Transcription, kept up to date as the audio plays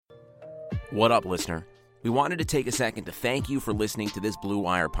What up, listener? We wanted to take a second to thank you for listening to this Blue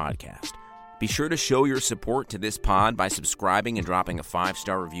Wire podcast. Be sure to show your support to this pod by subscribing and dropping a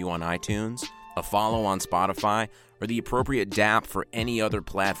 5-star review on iTunes, a follow on Spotify, or the appropriate DAP for any other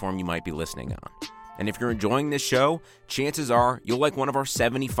platform you might be listening on. And if you're enjoying this show, chances are you'll like one of our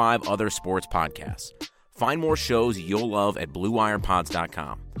 75 other sports podcasts. Find more shows you'll love at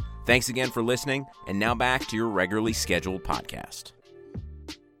BlueWirePods.com. Thanks again for listening, and now back to your regularly scheduled podcast.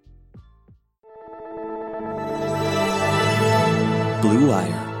 Blue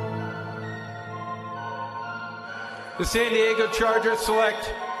Wire. The San Diego Chargers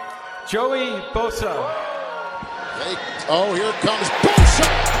select Joey Bosa. Here comes Bosa.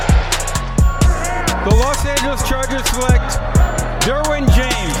 The Los Angeles Chargers select Derwin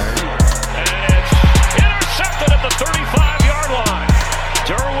James. And it's intercepted at the 35-yard line.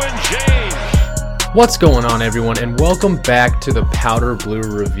 Derwin James. What's going on, everyone, and welcome back to the Powder Blue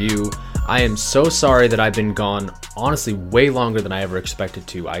Review. I am so sorry that I've been gone, honestly, way longer than I ever expected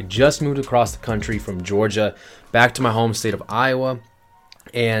to. I just moved across the country from Georgia back to my home state of Iowa,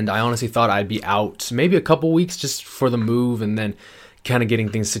 and I honestly thought I'd be out maybe a couple weeks just for the move and then kind of getting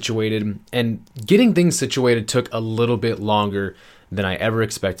things situated. And getting things situated took a little bit longer than I ever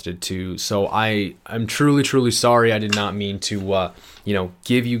expected it to. So I'm truly, truly sorry. I did not mean to,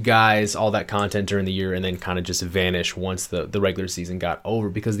 give you guys all that content during the year and then kind of just vanish once the regular season got over,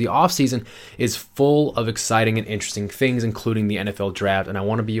 because the off season is full of exciting and interesting things, including the NFL draft. And I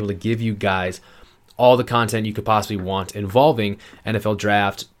want to be able to give you guys all the content you could possibly want involving NFL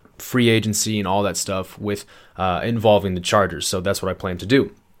draft, free agency, and all that stuff with involving the Chargers. So that's what I plan to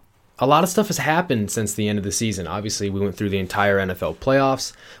do. A lot of stuff has happened since the end of the season. Obviously, we went through the entire NFL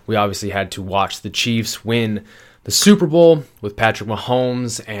playoffs. We obviously had to watch the Chiefs win the Super Bowl with Patrick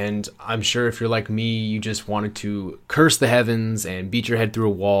Mahomes, and I'm sure if you're like me, you just wanted to curse the heavens and beat your head through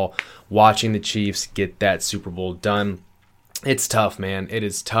a wall watching the Chiefs get that Super Bowl done. It's tough, man. It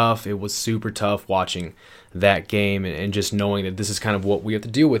is tough. It was super tough watching that game and just knowing that this is kind of what we have to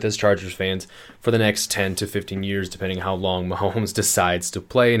deal with as Chargers fans for the next 10 to 15 years, depending on how long Mahomes decides to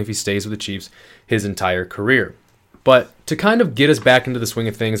play and if he stays with the Chiefs his entire career. But to kind of get us back into the swing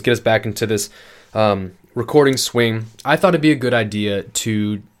of things, get us back into this recording swing, I thought it'd be a good idea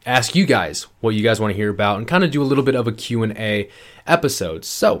to ask you guys what you guys want to hear about and kind of do a little bit of a Q&A episode.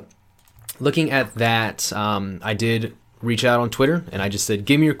 So looking at that, I did reach out on Twitter, and I just said,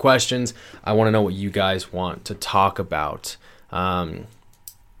 give me your questions. I want to know what you guys want to talk about. But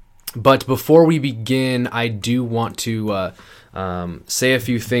before we begin, I do want to say a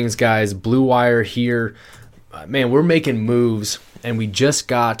few things, guys. Blue Wire here. Man, we're making moves, and we just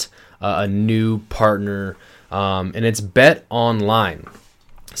got a new partner, and it's Bet Online.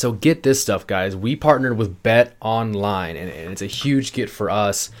 So get this stuff, guys. We partnered with Bet Online, and it's a huge get for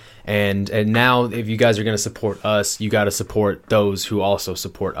us. And now, if you guys are going to support us, you got to support those who also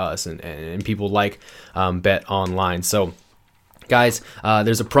support us and people like Bet Online. So, guys,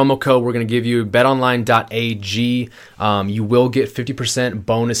 there's a promo code we're going to give you, betonline.ag. You will get 50%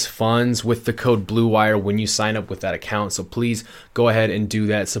 bonus funds with the code BlueWire when you sign up with that account. So please go ahead and do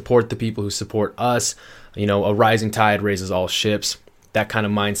that. Support the people who support us. You know, a rising tide raises all ships. That kind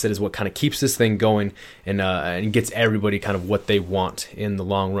of mindset is what kind of keeps this thing going and gets everybody kind of what they want in the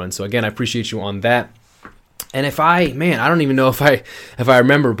long run. So again, I appreciate you on that. And I don't even know if I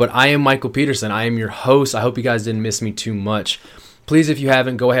remember, but I am Michael Peterson. I am your host. I hope you guys didn't miss me too much. Please, if you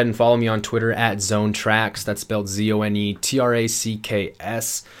haven't, go ahead and follow me on Twitter at ZoneTracks. That's spelled ZoneTracks.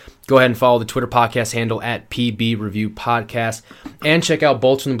 Go ahead and follow the Twitter podcast handle at PB Review Podcast. And check out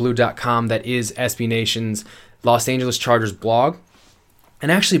boltsfromtheblue.com. That is SB Nation's Los Angeles Chargers blog.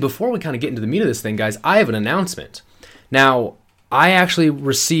 And actually, before we kind of get into the meat of this thing, guys, I have an announcement. Now, I actually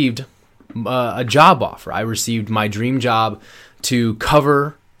received a job offer. I received my dream job to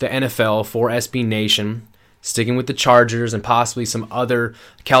cover the NFL for SB Nation, sticking with the Chargers and possibly some other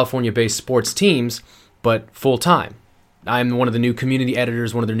California-based sports teams, but full-time. I'm one of the new community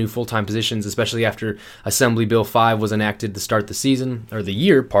editors, one of their new full-time positions, especially after Assembly Bill 5 was enacted to start the season, or the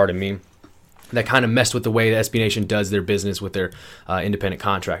year, pardon me. That kind of messed with the way that SB Nation does their business with their independent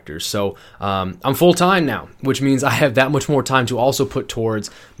contractors. So I'm full-time now, which means I have that much more time to also put towards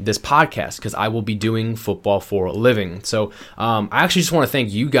this podcast because I will be doing football for a living. So I actually just want to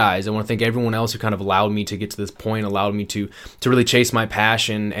thank you guys. I want to thank everyone else who kind of allowed me to get to this point, allowed me to really chase my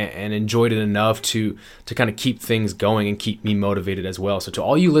passion and enjoyed it enough to kind of keep things going and keep me motivated as well. So to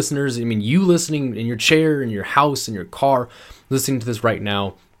all you listeners, I mean, you listening in your chair, in your house, in your car, listening to this right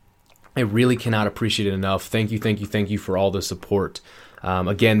now, I really cannot appreciate it enough. Thank you for all the support.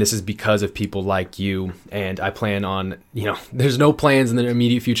 Again, this is because of people like you, and I plan on, there's no plans in the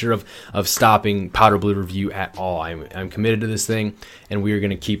immediate future of stopping Powder Blue Review at all. I'm committed to this thing, and we are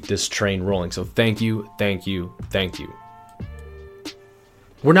going to keep this train rolling. So thank you, thank you, thank you.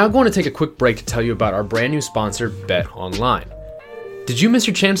 We're now going to take a quick break to tell you about our brand new sponsor, Bet Online. Did you miss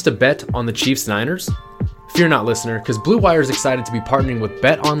your chance to bet on the Chiefs-Niners? Fear not, listener, because Blue Wire is excited to be partnering with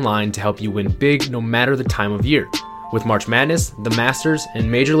Bet Online to help you win big no matter the time of year. With March Madness, the Masters,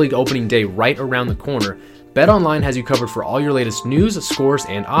 and Major League Opening Day right around the corner, Bet Online has you covered for all your latest news, scores,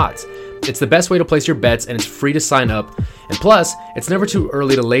 and odds. It's the best way to place your bets, and it's free to sign up. And plus, it's never too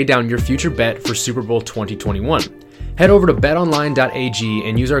early to lay down your future bet for Super Bowl 2021. Head over to betonline.ag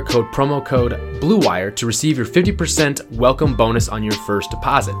and use our promo code BLUEWIRE to receive your 50% welcome bonus on your first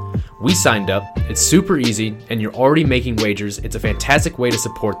deposit. We signed up, it's super easy, and you're already making wagers. It's a fantastic way to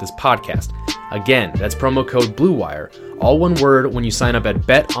support this podcast. Again, that's promo code BLUEWIRE, all one word, when you sign up at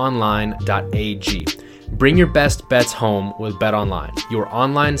betonline.ag. Bring your best bets home with BetOnline, your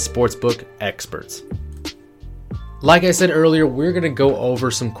online sportsbook experts. Like I said earlier, we're going to go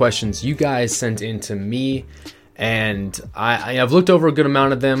over some questions you guys sent in to me, and I've looked over a good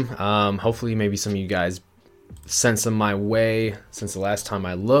amount of them. Hopefully maybe some of you guys sent some my way since the last time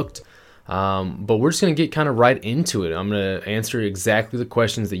I looked. But we're just going to get kind of right into it. I'm going to answer exactly the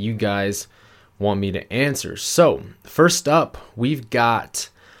questions that you guys want me to answer. So first up, we've got,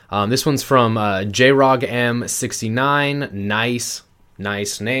 this one's from JRogM69.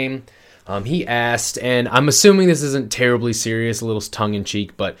 Nice name. He asked, and I'm assuming this isn't terribly serious, a little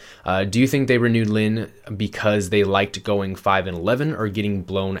tongue-in-cheek, but do you think they renewed Lynn because they liked going 5-11 or getting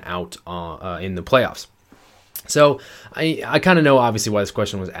blown out in the playoffs? So I kind of know obviously why this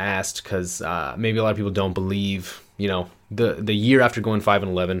question was asked, because maybe a lot of people don't believe, the year after going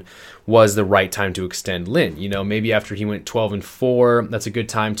 5-11 was the right time to extend Lynn. Maybe after he went 12-4, that's a good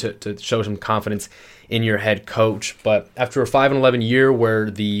time to show some confidence in your head coach. But after a 5-11 year where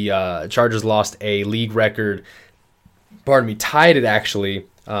the Chargers lost a league record, tied it actually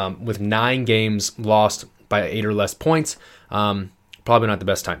with 9 games lost by 8 or less points, probably not the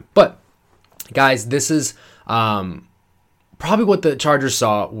best time. But guys, this is probably what the Chargers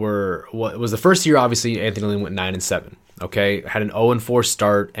saw was the first year. Obviously, Anthony Lynn went 9-7. Okay, had an 0-4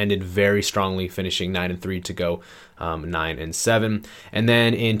 start, ended very strongly, finishing 9-3 to go 9-7, and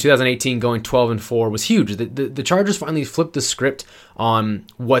then in 2018 going 12-4 was huge. The Chargers finally flipped the script on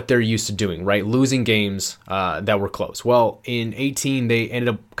what they're used to doing, right? Losing games that were close. Well, in 18 they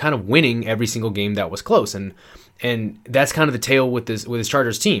ended up kind of winning every single game that was close, and that's kind of the tale with this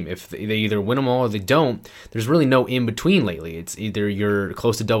Chargers team. If they either win them all or they don't, there's really no in between lately. It's either you're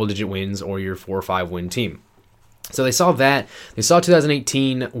close to double-digit wins or you're 4 or 5 win team. So they saw that. They saw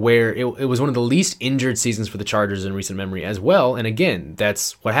 2018 where it was one of the least injured seasons for the Chargers in recent memory as well. And again,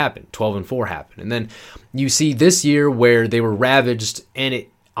 that's what happened. 12-4 happened. And then you see this year where they were ravaged, and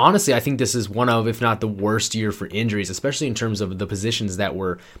honestly, I think this is one of, if not the worst year for injuries, especially in terms of the positions that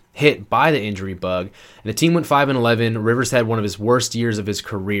were hit by the injury bug. And the team went 5-11. Rivers had one of his worst years of his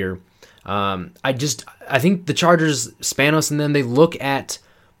career. I think the Chargers, Spanos, and then they look at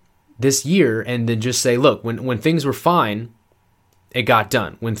this year and then just say, look, when things were fine, it got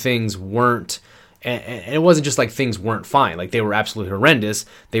done. When things weren't, and it wasn't just like things weren't fine, like they were absolutely horrendous,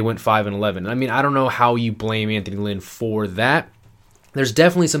 they went 5-11. I mean, I don't know how you blame Anthony Lynn for that. There's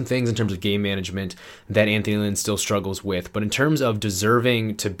definitely some things in terms of game management that Anthony Lynn still struggles with, but in terms of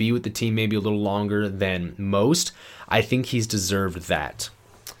deserving to be with the team maybe a little longer than most, I think he's deserved that.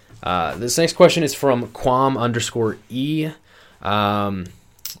 This next question is from Quam_E.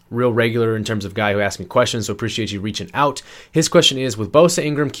 Real regular in terms of guy who asked me questions, so appreciate you reaching out. His question is, with Bosa,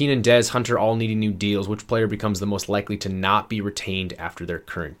 Ingram, Keenan, Dez, Hunter all needing new deals, which player becomes the most likely to not be retained after their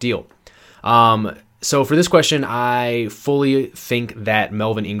current deal? So for this question, I fully think that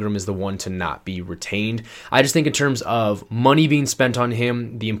Melvin Ingram is the one to not be retained. I just think in terms of money being spent on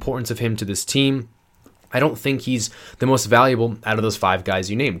him, the importance of him to this team, I don't think he's the most valuable out of those 5 guys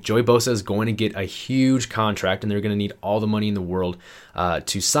you named. Joey Bosa is going to get a huge contract, and they're going to need all the money in the world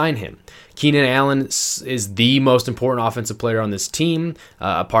to sign him. Keenan Allen is the most important offensive player on this team,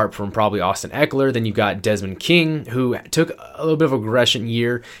 apart from probably Austin Eckler. Then you've got Desmond King, who took a little bit of a regression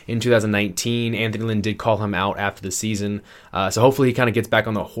year in 2019. Anthony Lynn did call him out after the season. So hopefully he kind of gets back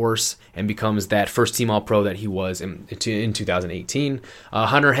on the horse and becomes that first-team All-Pro that he was in 2018.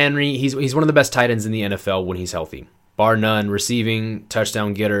 Hunter Henry, he's one of the best tight ends in the NFL when he's healthy. bar none. Receiving,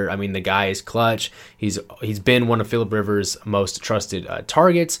 touchdown getter. I mean, the guy is clutch. He's been one of Phillip Rivers' most trusted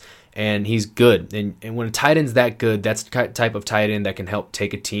targets, and he's good. And when a tight end's that good, that's the type of tight end that can help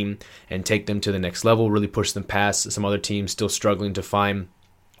take a team and take them to the next level, really push them past some other teams still struggling to find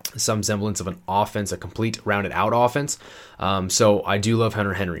some semblance of an offense, a complete rounded out offense. So I do love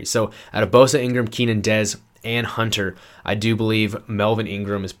Hunter Henry. So out of Bosa, Ingram, Keenan, Dez, and Hunter, I do believe Melvin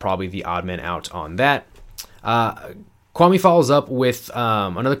Ingram is probably the odd man out on that. Kwame follows up with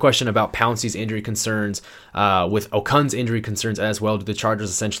another question about Pouncey's injury concerns, with Okun's injury concerns as well. Do the Chargers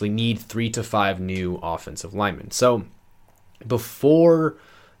essentially need 3 to 5 new offensive linemen? So before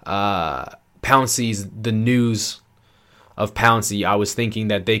Pouncey's, the news of Pouncey, I was thinking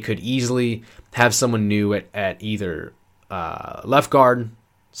that they could easily have someone new at either left guard,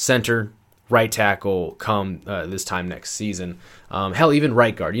 center, right tackle come this time next season. Hell, even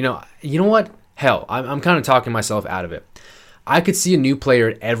right guard. You know what? Hell, I'm kind of talking myself out of it. I could see a new player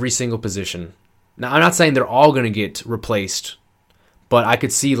at every single position. Now, I'm not saying they're all going to get replaced, but I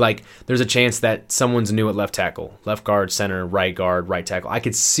could see like there's a chance that someone's new at left tackle, left guard, center, right guard, right tackle. I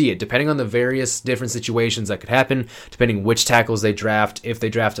could see it depending on the various different situations that could happen, depending which tackles they draft, if they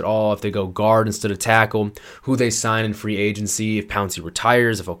draft at all, if they go guard instead of tackle, who they sign in free agency, if Pouncey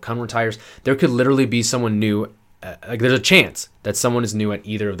retires, if Okun retires. There could literally be someone new. Like there's a chance that someone is new at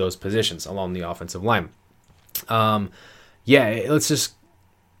either of those positions along the offensive line. Let's just.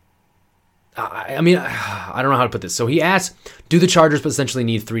 I mean, I don't know how to put this. So he asked, do the Chargers essentially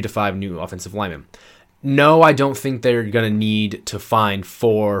need 3 to 5 new offensive linemen? No, I don't think they're going to need to find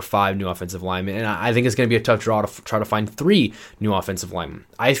 4 or 5 new offensive linemen. And I think it's going to be a tough draw to try to find 3 new offensive linemen.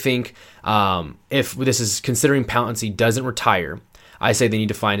 I think if this is considering Pouncey doesn't retire, I say they need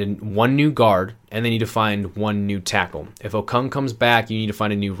to find 1 new guard and they need to find 1 new tackle. If Okung comes back, you need to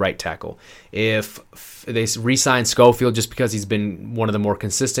find a new right tackle. If they re-sign Schofield just because he's been one of the more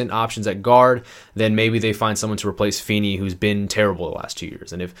consistent options at guard, then maybe they find someone to replace Feeney, who's been terrible the last 2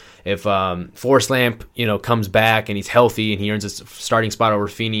 years. And if Forrest Lamp, comes back and he's healthy and he earns a starting spot over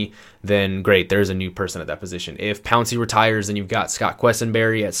Feeney, then great, there's a new person at that position. If Pouncey retires, then you've got Scott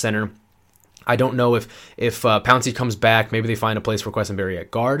Quessenberry at center. I don't know if Pouncey comes back, maybe they find a place for Quessenberry at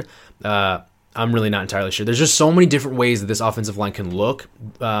guard. I'm really not entirely sure. There's just so many different ways that this offensive line can look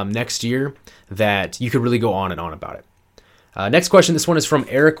next year that you could really go on and on about it. Next question. This one is from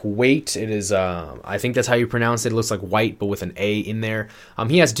Eric Waite. It is, I think that's how you pronounce it. It looks like White, but with an A in there.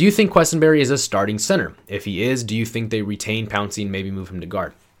 He asks, do you think Quessenberry is a starting center? If he is, do you think they retain Pouncey and maybe move him to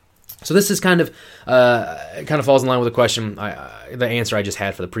guard? So this is kind of falls in line with the question, the answer I just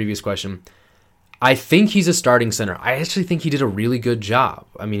had for the previous question. I think he's a starting center. I actually think he did a really good job.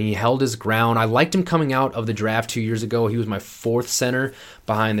 I mean, he held his ground. I liked him coming out of the draft 2 years ago. He was my 4th center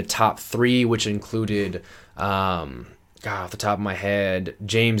behind the top 3, which included, off the top of my head,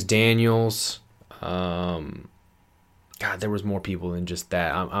 James Daniels. There was more people than just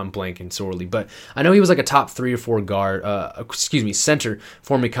that. I'm blanking sorely. But I know he was like a top 3 or 4 center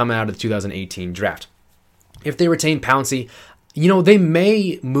for me coming out of the 2018 draft. If they retain Pouncey, they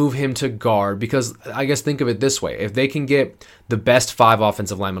may move him to guard because I guess think of it this way. If they can get the best 5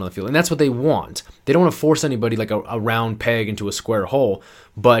 offensive linemen on the field, and that's what they want. They don't want to force anybody like a round peg into a square hole.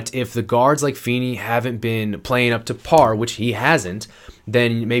 But if the guards like Feeney haven't been playing up to par, which he hasn't,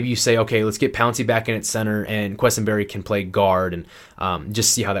 then maybe you say, okay, let's get Pouncey back in at center and Quessenberry can play guard and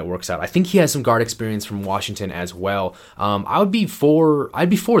just see how that works out. I think he has some guard experience from Washington as well. I'd be for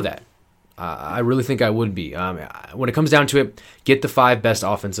that. I really think I would be. When it comes down to it, get the 5 best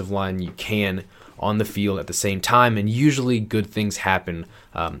offensive line you can on the field at the same time, and usually good things happen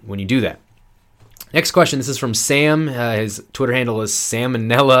when you do that. Next question. This is from Sam. His Twitter handle is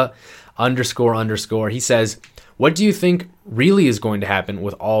Salmonella __. He says, what do you think really is going to happen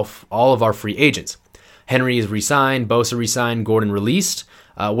with all of our free agents? Henry is re-signed, Bosa re-signed, Gordon released.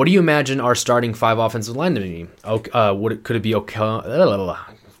 What do you imagine our starting 5 offensive linemen to be? Could it be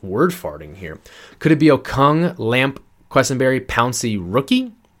word farting here. Could it be Okung, Lamp, Quessenberry, Pouncey,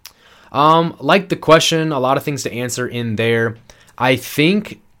 rookie? Like the question, a lot of things to answer in there. I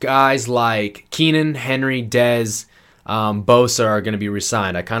think guys like Keenan, Henry, Dez, Bosa are going to be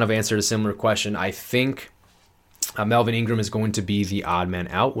re-signed. I kind of answered a similar question. I think Melvin Ingram is going to be the odd man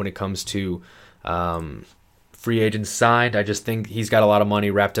out when it comes to free agents signed. I just think he's got a lot of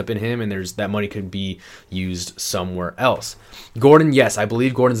money wrapped up in him, and that money could be used somewhere else. Gordon, yes, I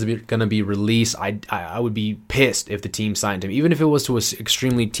believe Gordon's going to be released. I would be pissed if the team signed him, even if it was to an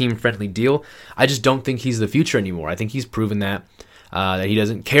extremely team-friendly deal. I just don't think he's the future anymore. I think he's proven that. that he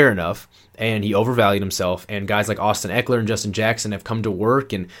doesn't care enough, and he overvalued himself. And guys like Austin Eckler and Justin Jackson have come to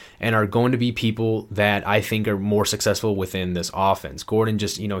work and are going to be people that I think are more successful within this offense. Gordon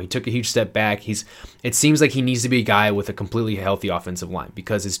just, he took a huge step back. It seems like he needs to be a guy with a completely healthy offensive line,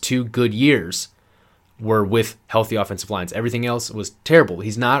 because his 2 good years were with healthy offensive lines. Everything else was terrible.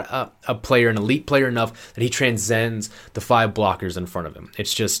 He's not an elite player enough that he transcends the 5 blockers in front of him.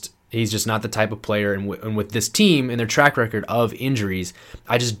 He's just not the type of player. And with this team and their track record of injuries,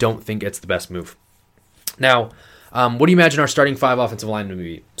 I just don't think it's the best move. Now, what do you imagine our starting 5 offensive linemen to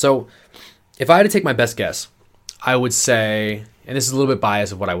be? So if I had to take my best guess, I would say, and this is a little bit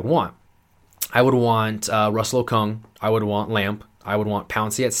biased of what I would want. I would want Russell Okung. I would want Lamp. I would want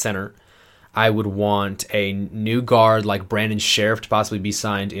Pouncey at center. I would want a new guard like Brandon Sheriff to possibly be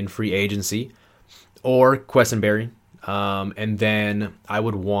signed in free agency, or Quessenberry. And then I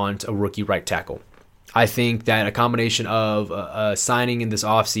would want a rookie right tackle. I think that a combination of signing in this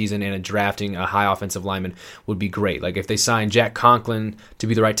offseason and drafting a high offensive lineman would be great. Like if they sign Jack Conklin to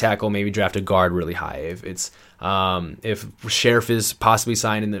be the right tackle, maybe draft a guard really high. If Sheriff is possibly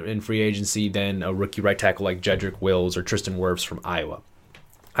signed in free agency, then a rookie right tackle like Jedrick Wills or Tristan Wirfs from Iowa.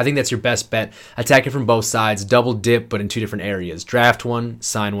 I think that's your best bet. Attack it from both sides, double dip, but in 2 different areas. Draft one,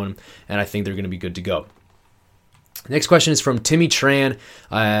 sign one, and I think they're going to be good to go. Next question is from Timmy Tran.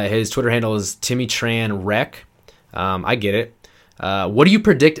 His Twitter handle is TimmyTranRec. I get it. What do you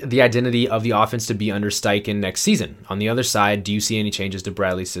predict the identity of the offense to be under Steichen next season? On the other side, do you see any changes to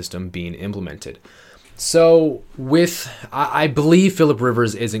Bradley's system being implemented? So I believe Phillip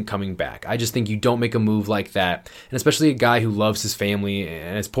Rivers isn't coming back. I just think you don't make a move like that, and especially a guy who loves his family,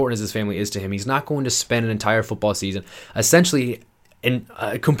 and as important as his family is to him, he's not going to spend an entire football season essentially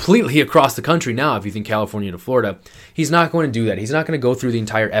completely across the country now. If you think California to Florida, he's not going to do that. He's not going to go through the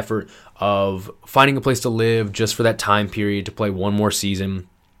entire effort of finding a place to live just for that time period to play one more season.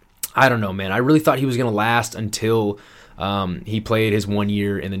 I don't know, man. I really thought he was going to last until he played his 1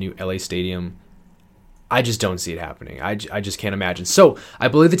 year in the new LA Stadium. I just don't see it happening. I just can't imagine. So I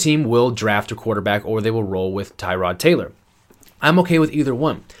believe the team will draft a quarterback, or they will roll with Tyrod Taylor. I'm okay with either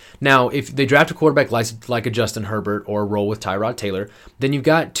one. Now, if they draft a quarterback like a Justin Herbert or roll with Tyrod Taylor, then you've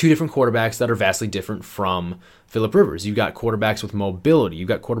got 2 different quarterbacks that are vastly different from Phillip Rivers. You've got quarterbacks with mobility. You've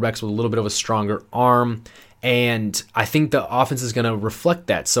got quarterbacks with a little bit of a stronger arm. And I think the offense is going to reflect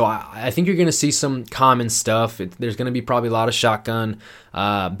that. So I think you're going to see some common stuff. There's going to be probably a lot of shotgun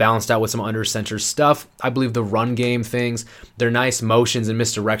balanced out with some under center stuff. I believe the run game things, they're nice motions and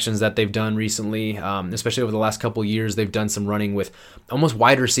misdirections that they've done recently, especially over the last couple of years. They've done some running with almost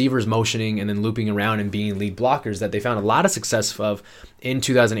wide receivers motioning and then looping around and being lead blockers that they found a lot of success of in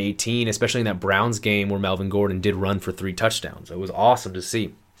 2018, especially in that Browns game where Melvin Gordon did run for 3 touchdowns. It was awesome to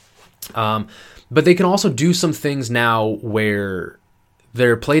see. But they can also do some things now where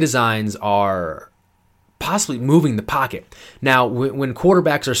their play designs are possibly moving the pocket. Now, when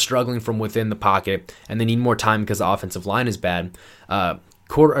quarterbacks are struggling from within the pocket and they need more time because the offensive line is bad, offensive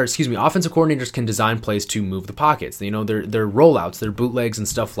coordinators can design plays to move the pockets. Their rollouts, their bootlegs and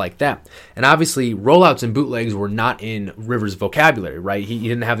stuff like that. And obviously, rollouts and bootlegs were not in Rivers' vocabulary, right? He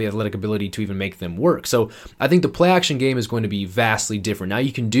didn't have the athletic ability to even make them work. So I think the play action game is going to be vastly different. Now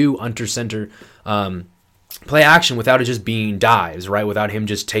you can do under center play action without it just being dives, right? Without him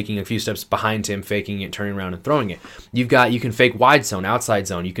just taking a few steps behind him, faking it, turning around and throwing it. You can fake wide zone, outside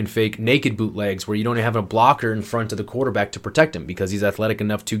zone. You can fake naked bootlegs where you don't have a blocker in front of the quarterback to protect him because he's athletic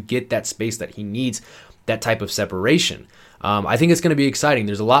enough to get that space that he needs, that type of separation. I think it's going to be exciting.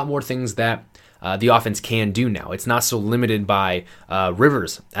 There's a lot more things that the offense can do now. It's not so limited by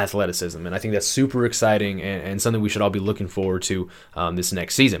Rivers' athleticism, and I think that's super exciting and something we should all be looking forward to this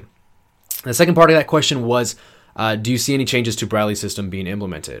next season. The second part of that question was, do you see any changes to Bradley's system being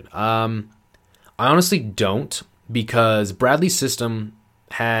implemented? I honestly don't, because Bradley's system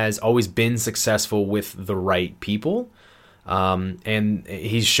has always been successful with the right people. And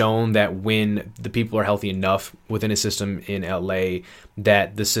he's shown that when the people are healthy enough within his system in LA,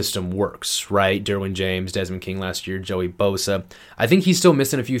 that the system works, right? Derwin James, Desmond King last year, Joey Bosa. I think he's still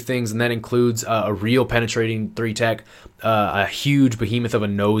missing a few things, and that includes a real penetrating 3-tech, a huge behemoth of a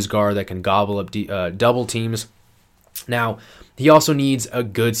nose guard that can gobble up double teams. Now, he also needs a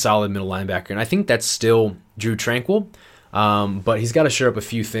good, solid middle linebacker, and I think that's still Drew Tranquill. But he's got to shore up a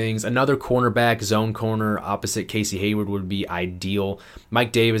few things. Another cornerback, zone corner, opposite Casey Hayward would be ideal.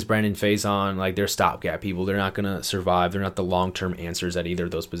 Mike Davis, Brandon Faison, they're stopgap people. They're not going to survive. They're not the long-term answers at either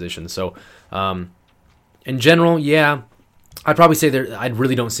of those positions. So, in general, yeah, I'd probably say I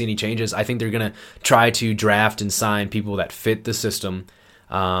really don't see any changes. I think they're going to try to draft and sign people that fit the system.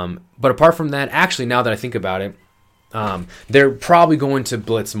 But apart from that, actually, now that I think about it, They're probably going to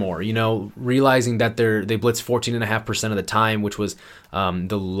blitz more, realizing that they blitz 14.5% of the time, which was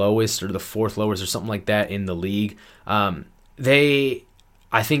the lowest or the fourth lowest or something like that in the league. They,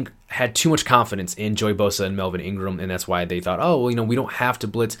 I think, had too much confidence in Joey Bosa and Melvin Ingram, and that's why they thought, we don't have to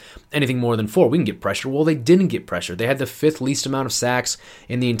blitz anything more than 4. We can get pressure. Well, they didn't get pressure. They had the 5th least amount of sacks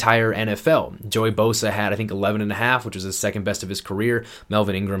in the entire NFL. Joey Bosa had, I think, 11.5, which was the second best of his career.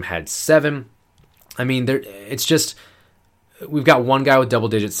 Melvin Ingram had 7. I mean, it's just, we've got one guy with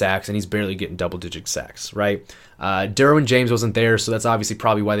double-digit sacks, and he's barely getting double-digit sacks, right? Derwin James wasn't there, so that's obviously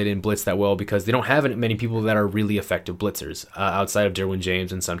probably why they didn't blitz that well, because they don't have many people that are really effective blitzers outside of Derwin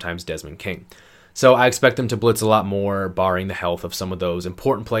James and sometimes Desmond King. So I expect them to blitz a lot more, barring the health of some of those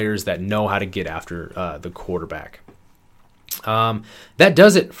important players that know how to get after the quarterback. That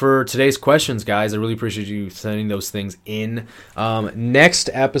does it for today's questions, guys. I really appreciate you sending those things in. Next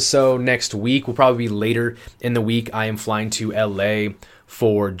episode, next week, will probably be later in the week. I am flying to LA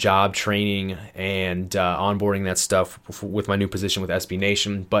for job training and onboarding that stuff with my new position with SB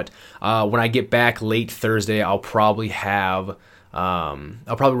Nation. But when I get back late Thursday, I'll probably record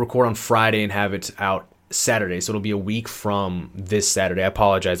on Friday and have it out Saturday. So it'll be a week from this Saturday. I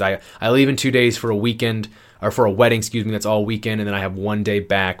apologize. I leave in 2 days for a weekend, or for a wedding, that's all weekend, and then I have 1 day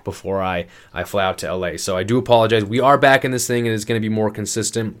back before I fly out to LA. So I do apologize. We are back in this thing, and it's going to be more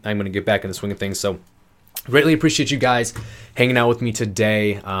consistent. I'm going to get back in the swing of things. So greatly appreciate you guys hanging out with me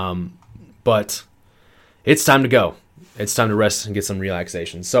today. But it's time to go. It's time to rest and get some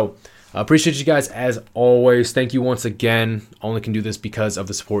relaxation. So appreciate you guys as always. Thank you once again. Only can do this because of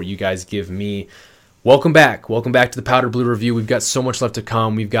the support you guys give me. Welcome back. Welcome back to the Powder Blue Review. We've got so much left to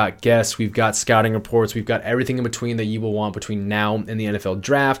come. We've got guests. We've got scouting reports. We've got everything in between that you will want between now and the NFL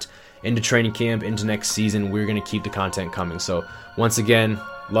draft, into training camp, into next season. We're going to keep the content coming. So once again,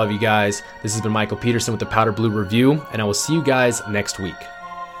 love you guys. This has been Michael Peterson with the Powder Blue Review, and I will see you guys next week.